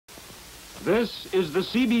This is the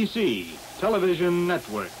CBC Television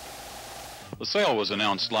Network. The sale was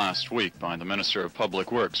announced last week by the Minister of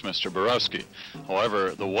Public Works, Mr. Borowski.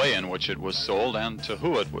 However, the way in which it was sold and to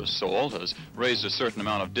who it was sold has raised a certain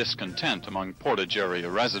amount of discontent among Portage area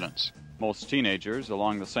residents. Most teenagers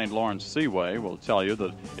along the St. Lawrence Seaway will tell you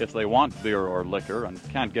that if they want beer or liquor and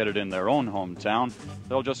can't get it in their own hometown,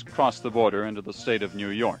 they'll just cross the border into the state of New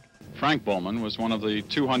York. Frank Bowman was one of the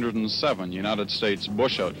 207 United States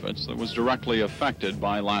bush outfits that was directly affected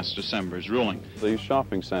by last December's ruling. The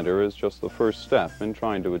shopping center is just the first step in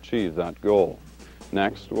trying to achieve that goal.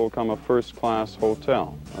 Next will come a first-class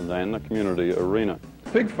hotel and then a community arena.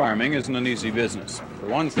 Pig farming isn't an easy business. For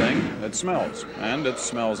one thing, it smells, and it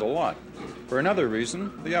smells a lot. For another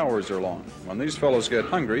reason, the hours are long. When these fellows get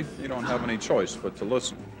hungry, you don't have any choice but to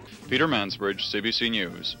listen. Peter Mansbridge, CBC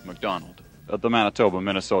News, McDonald. At the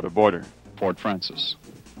Manitoba-Minnesota border, Fort Francis.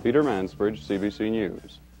 Peter Mansbridge, CBC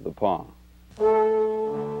News, The Paw.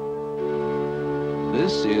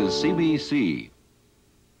 This is CBC.